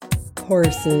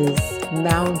horses,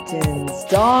 mountains,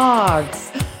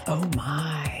 dogs. Oh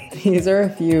my. These are a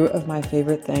few of my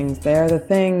favorite things. They are the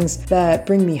things that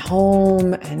bring me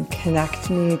home and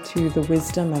connect me to the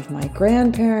wisdom of my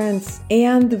grandparents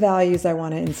and the values I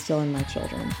want to instill in my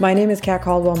children. My name is Kat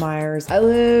Caldwell Myers. I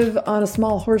live on a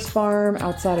small horse farm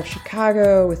outside of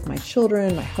Chicago with my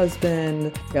children, my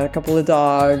husband. We got a couple of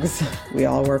dogs. We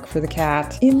all work for the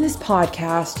cat. In this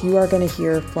podcast, you are going to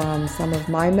hear from some of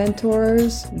my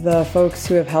mentors, the folks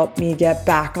who have helped me get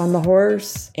back on the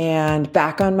horse and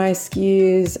back on my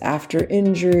skis after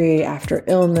injury, after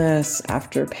illness,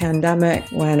 after pandemic,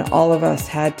 when all of us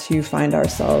had to find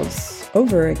ourselves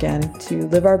over again to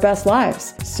live our best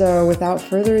lives. So without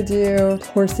further ado,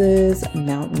 horses,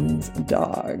 mountains,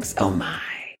 dogs. Oh my.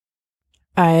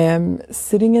 I am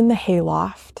sitting in the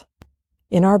hayloft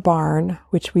in our barn,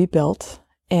 which we built,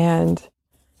 and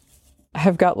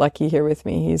I've got Lucky here with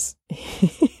me. He's,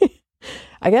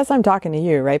 I guess I'm talking to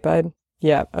you, right, bud?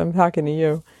 Yeah, I'm talking to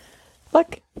you.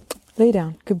 Look. Lay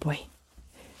down. Good boy.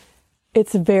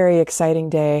 It's a very exciting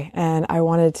day, and I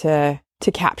wanted to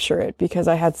capture it because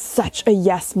I had such a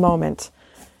yes moment.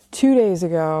 2 days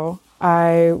ago,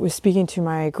 I was speaking to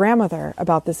my grandmother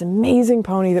about this amazing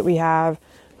pony that we have,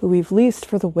 who we've leased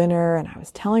for the winter, and I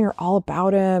was telling her all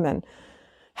about him and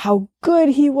how good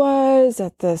he was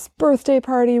at this birthday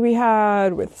party we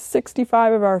had with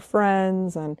 65 of our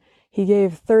friends, and he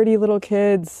gave 30 little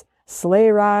kids sleigh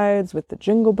rides with the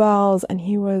jingle bells, and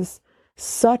he was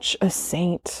such a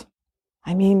saint.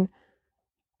 I mean,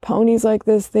 ponies like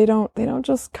this, they don't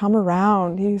just come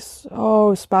around. He's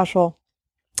so special.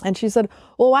 And she said,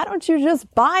 well, why don't you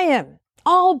just buy him?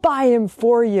 I'll buy him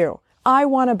for you. I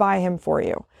want to buy him for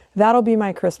you. That'll be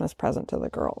my Christmas present to the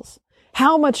girls.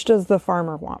 How much does the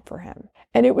farmer want for him?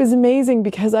 And it was amazing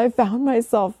because I found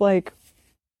myself like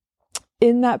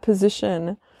in that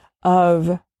position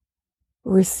of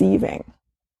receiving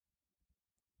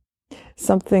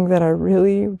something that I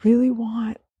really, really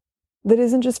want, that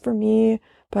isn't just for me,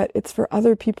 but it's for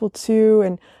other people too.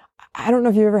 And I don't know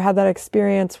if you've ever had that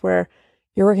experience where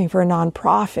you're working for a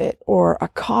nonprofit or a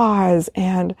cause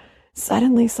and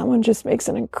suddenly someone just makes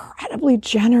an incredibly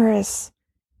generous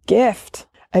gift,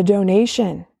 a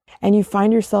donation, and you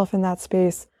find yourself in that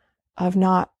space of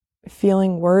not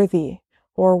feeling worthy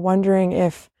or wondering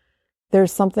if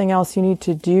there's something else you need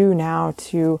to do now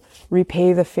to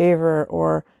repay the favor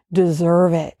or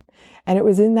deserve it. And it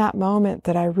was in that moment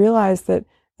that I realized that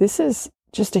this is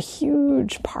just a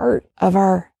huge part of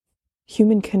our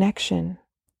human connection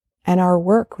and our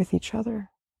work with each other,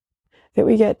 that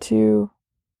we get to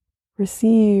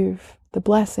receive the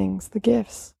blessings, the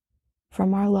gifts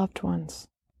from our loved ones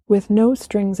with no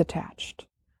strings attached,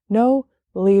 no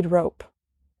lead rope.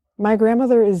 My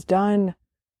grandmother is done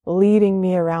leading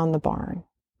me around the barn.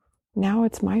 Now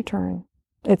it's my turn.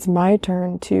 It's my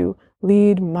turn to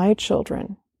lead my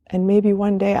children. And maybe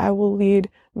one day I will lead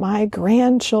my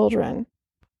grandchildren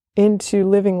into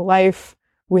living life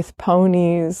with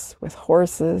ponies, with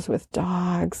horses, with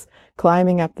dogs,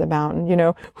 climbing up the mountain. You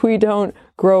know, we don't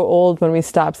grow old when we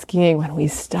stop skiing. When we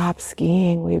stop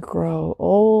skiing, we grow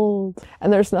old.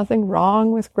 And there's nothing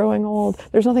wrong with growing old.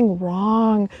 There's nothing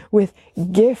wrong with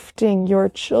gifting your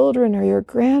children or your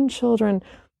grandchildren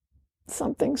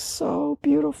something so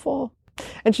beautiful.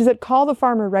 And she said, call the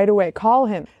farmer right away. Call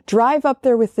him. Drive up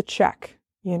there with the check.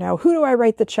 You know, who do I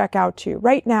write the check out to?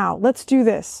 Right now. Let's do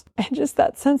this. And just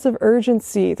that sense of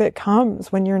urgency that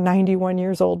comes when you're 91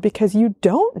 years old, because you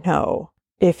don't know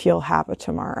if you'll have a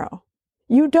tomorrow.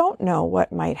 You don't know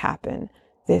what might happen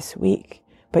this week,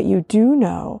 but you do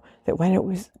know that when it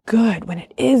was good, when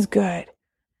it is good,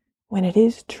 when it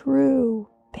is true,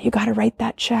 that you got to write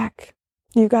that check.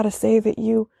 You got to say that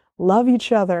you love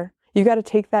each other. You got to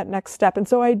take that next step. And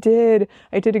so I did.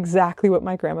 I did exactly what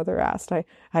my grandmother asked.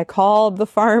 I called the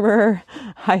farmer.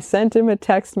 I sent him a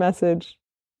text message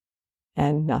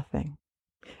and nothing.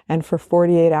 And for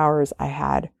 48 hours, I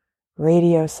had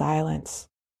radio silence.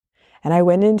 And I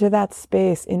went into that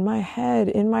space in my head,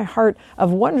 in my heart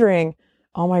of wondering,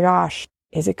 oh my gosh,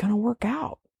 is it going to work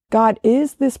out? God,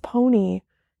 is this pony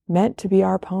meant to be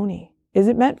our pony? Is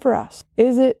it meant for us?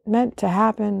 Is it meant to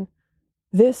happen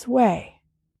this way?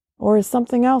 Or is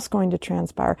something else going to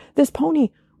transpire? This pony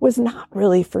was not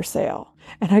really for sale.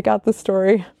 And I got the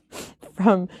story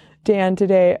from Dan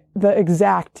today, the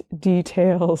exact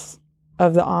details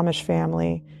of the Amish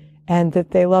family, and that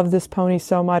they love this pony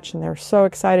so much and they're so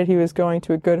excited he was going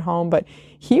to a good home. But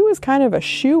he was kind of a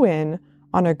shoe-in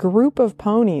on a group of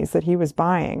ponies that he was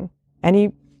buying. And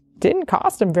he didn't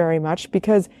cost him very much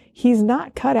because he's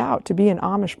not cut out to be an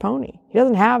Amish pony. He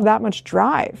doesn't have that much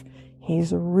drive.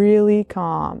 He's really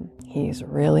calm. He's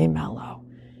really mellow.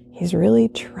 He's really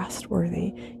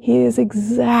trustworthy. He is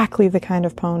exactly the kind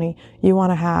of pony you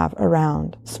want to have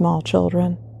around small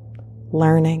children,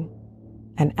 learning,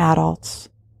 and adults,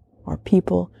 or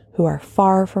people who are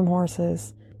far from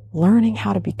horses, learning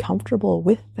how to be comfortable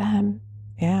with them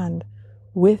and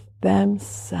with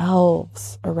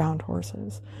themselves around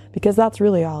horses, because that's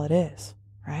really all it is,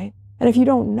 right? And if you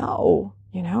don't know,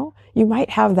 you might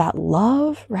have that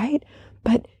love, right?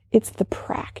 But it's the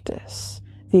practice,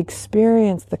 the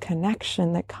experience, the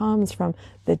connection that comes from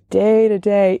the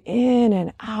day-to-day in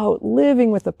and out,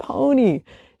 living with a pony,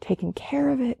 taking care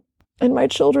of it. And my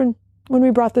children, when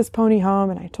we brought this pony home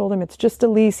and I told him it's just a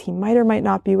lease, he might or might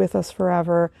not be with us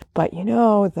forever. But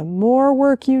the more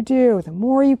work you do, the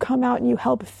more you come out and you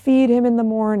help feed him in the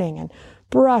morning and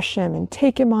brush him and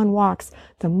take him on walks,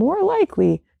 the more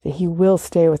likely that he will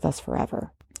stay with us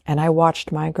forever. And I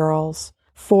watched my girls,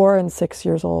 4 and 6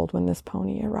 years old, when this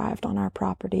pony arrived on our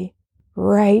property,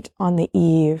 right on the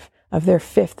eve of their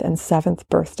 5th and 7th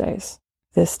birthdays.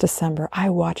 This December,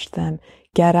 I watched them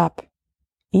get up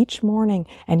each morning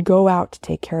and go out to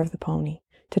take care of the pony,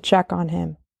 to check on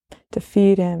him, to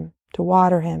feed him, to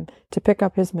water him, to pick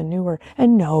up his manure.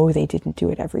 And no, they didn't do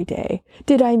it every day.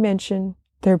 Did I mention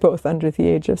they're both under the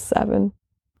age of 7?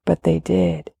 But they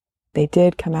did. They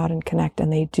did come out and connect,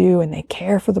 and they do, and they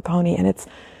care for the pony. And it's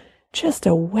just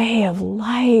a way of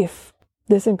life,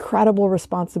 this incredible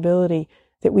responsibility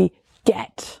that we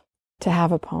get to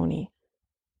have a pony,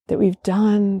 that we've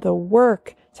done the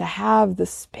work to have the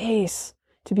space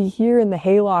to be here in the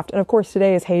hayloft. And of course,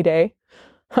 today is hay day.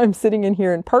 I'm sitting in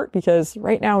here in part because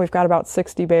right now we've got about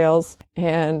 60 bales,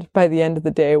 and by the end of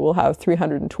the day, we'll have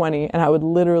 320. And I would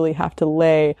literally have to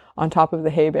lay on top of the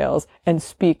hay bales and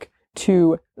speak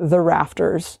to the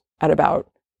rafters at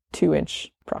about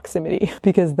 2-inch proximity,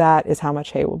 because that is how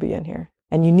much hay will be in here.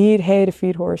 And you need hay to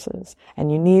feed horses,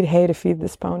 and you need hay to feed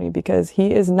this pony, because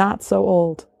he is not so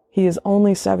old. He is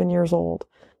only 7 years old.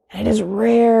 And it is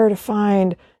rare to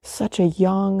find such a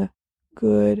young,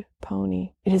 good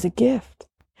pony. It is a gift.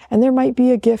 And there might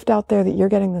be a gift out there that you're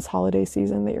getting this holiday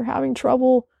season that you're having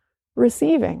trouble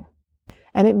receiving.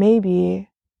 And it may be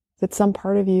that some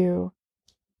part of you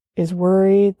is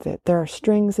worried that there are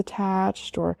strings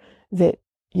attached, or that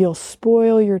you'll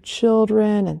spoil your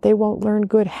children and they won't learn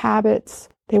good habits.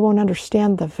 They won't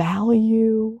understand the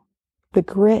value, the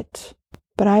grit.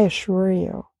 But I assure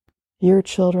you, your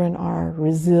children are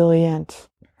resilient,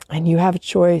 and you have a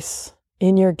choice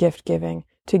in your gift giving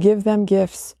to give them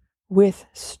gifts with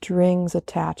strings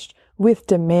attached, with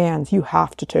demands. You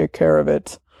have to take care of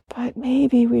it. But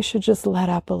maybe we should just let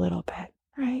up a little bit,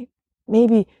 right?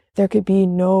 Maybe there could be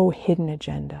no hidden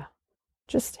agenda.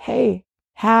 Just, hey,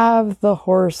 have the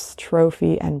horse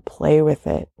trophy and play with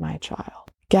it, my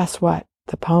child. Guess what?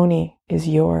 The pony is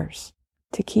yours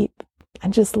to keep.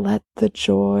 And just let the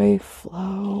joy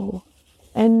flow.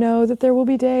 And know that there will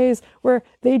be days where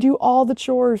they do all the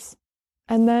chores.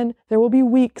 And then there will be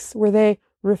weeks where they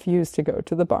refuse to go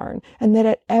to the barn. And that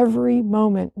at every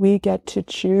moment we get to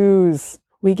choose.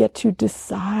 We get to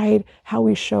decide how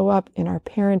we show up in our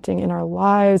parenting, in our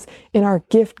lives, in our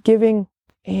gift giving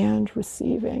and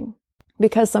receiving.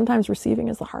 Because sometimes receiving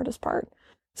is the hardest part.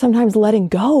 Sometimes letting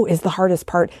go is the hardest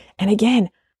part. And again,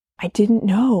 I didn't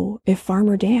know if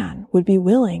Farmer Dan would be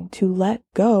willing to let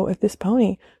go of this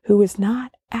pony who was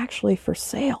not actually for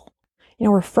sale.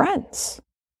 We're friends,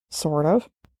 sort of.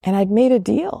 And I'd made a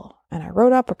deal, and I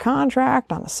wrote up a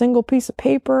contract on a single piece of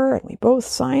paper, and we both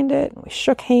signed it, and we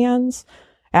shook hands.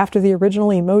 After the original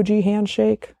emoji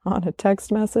handshake on a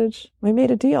text message, we made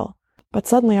a deal. But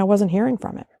suddenly I wasn't hearing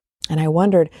from him. And I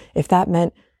wondered if that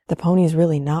meant the pony's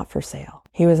really not for sale.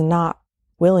 He was not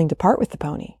willing to part with the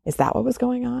pony. Is that what was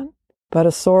going on? But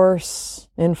a source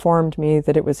informed me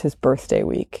that it was his birthday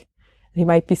week. He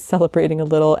might be celebrating a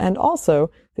little, and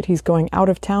also that he's going out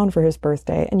of town for his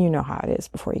birthday. And you know how it is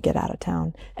before you get out of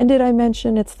town. And did I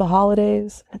mention it's the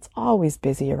holidays? It's always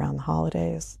busy around the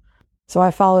holidays. So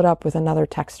I followed up with another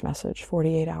text message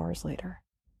 48 hours later,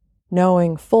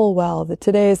 knowing full well that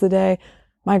today is the day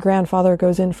my grandfather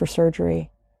goes in for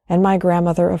surgery, and my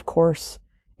grandmother, of course,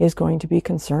 is going to be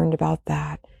concerned about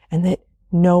that, and that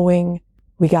knowing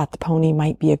we got the pony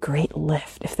might be a great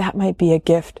lift, if that might be a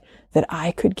gift that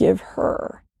I could give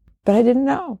her. But I didn't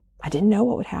know. I didn't know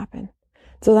what would happen.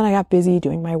 So then I got busy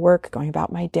doing my work, going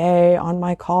about my day, on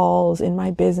my calls, in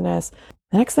my business.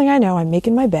 The next thing I know, I'm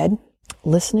making my bed,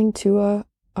 listening to a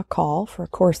call for a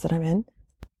course that I'm in,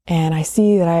 and I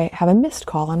see that I have a missed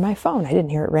call on my phone. I didn't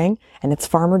hear it ring, and it's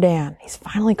Farmer Dan. He's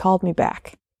finally called me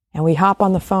back. And we hop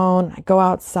on the phone. I go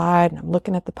outside and I'm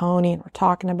looking at the pony and we're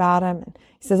talking about him. And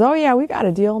he says, oh yeah, we got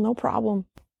a deal. No problem.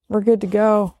 We're good to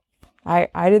go.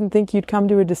 I didn't think you'd come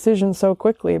to a decision so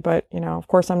quickly, but of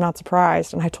course I'm not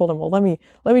surprised. And I told him, well, let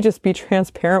me just be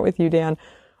transparent with you, Dan.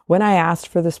 When I asked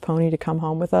for this pony to come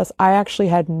home with us, I actually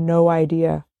had no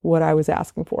idea what I was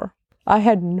asking for. I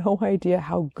had no idea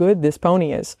how good this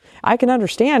pony is. I can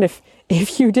understand if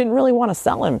you didn't really want to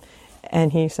sell him.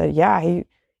 And he said, yeah,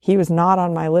 he was not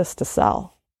on my list to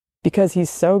sell because he's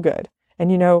so good.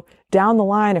 And down the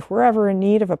line, if we're ever in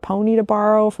need of a pony to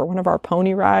borrow for one of our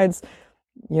pony rides,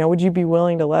 would you be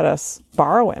willing to let us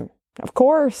borrow him? Of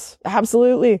course.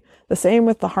 Absolutely. The same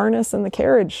with the harness and the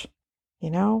carriage.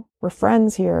 We're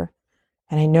friends here.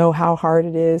 And I know how hard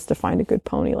it is to find a good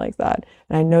pony like that.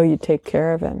 And I know you'd take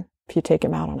care of him if you take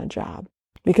him out on a job.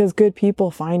 Because good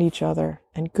people find each other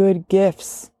and good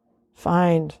gifts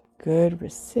find good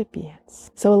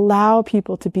recipients. So allow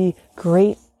people to be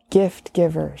great gift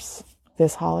givers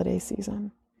this holiday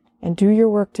season. And do your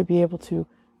work to be able to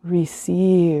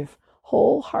receive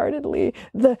wholeheartedly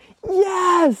the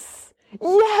yes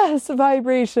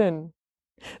vibration.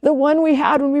 The one we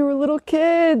had when we were little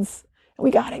kids. We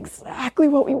got exactly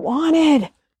what we wanted.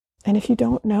 And if you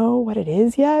don't know what it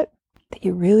is yet that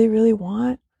you really, really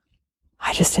want,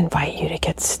 I just invite you to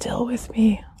get still with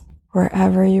me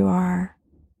wherever you are,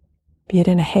 be it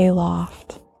in a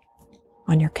hayloft,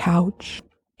 on your couch,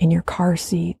 in your car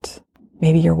seat,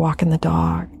 maybe you're walking the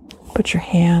dog. Put your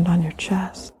hand on your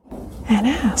chest and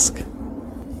ask,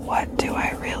 what do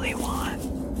I really want?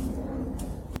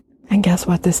 And guess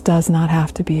what? This does not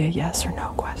have to be a yes or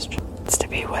no question. It's to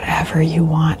be whatever you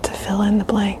want to fill in the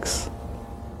blanks.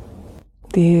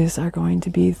 These are going to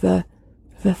be the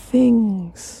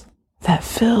things that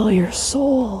fill your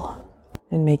soul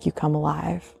and make you come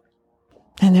alive.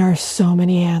 And there are so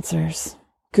many answers,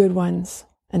 good ones,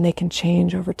 and they can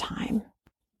change over time.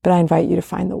 But I invite you to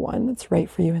find the one that's right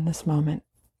for you in this moment.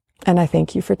 And I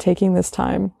thank you for taking this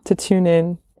time to tune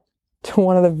in to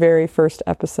one of the very first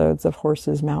episodes of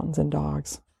Horses, Mountains, and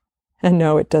Dogs. And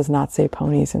no, it does not say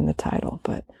ponies in the title,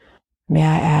 but may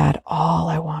I add, all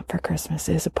I want for Christmas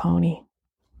is a pony.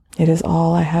 It is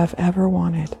all I have ever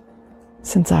wanted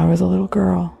since I was a little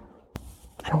girl.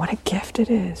 And what a gift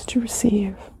it is to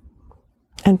receive.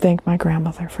 And thank my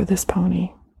grandmother for this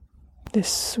pony,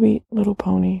 this sweet little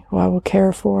pony who I will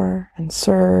care for and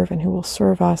serve and who will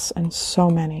serve us and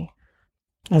so many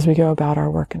as we go about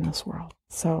our work in this world.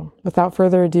 So without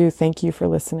further ado, thank you for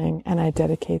listening. And I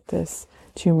dedicate this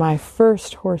to my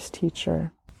first horse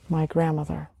teacher, my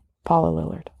grandmother, Paula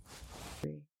Lillard.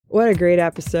 What a great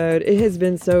episode. It has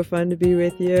been so fun to be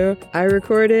with you. I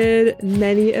recorded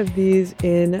many of these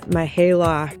in my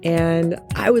hayloft, and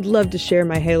I would love to share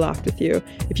my hayloft with you.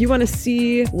 If you want to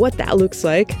see what that looks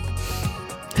like,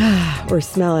 or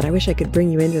smell it, I wish I could bring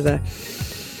you into the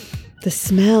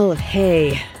smell of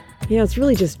hay. It's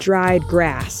really just dried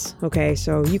grass. Okay,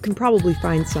 so you can probably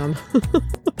find some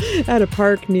at a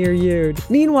park near you.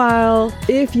 Meanwhile,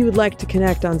 if you would like to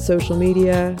connect on social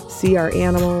media, see our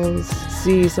animals,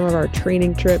 see some of our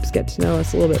training trips, get to know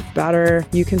us a little bit better,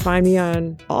 you can find me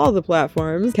on all the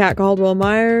platforms. Kat Caldwell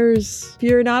Myers. If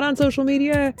you're not on social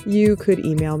media, you could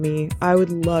email me. I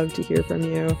would love to hear from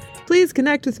you. Please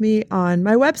connect with me on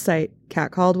my website,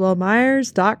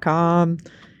 katcaldwellmyers.com.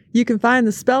 You can find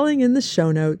the spelling in the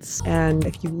show notes. And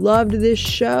if you loved this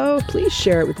show, please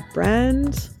share it with a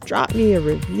friend. Drop me a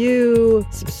review,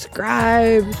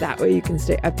 subscribe. That way you can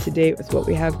stay up to date with what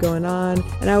we have going on.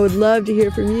 And I would love to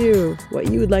hear from you,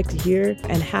 what you would like to hear,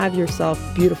 and have yourself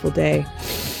a beautiful day.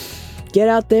 Get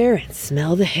out there and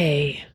smell the hay.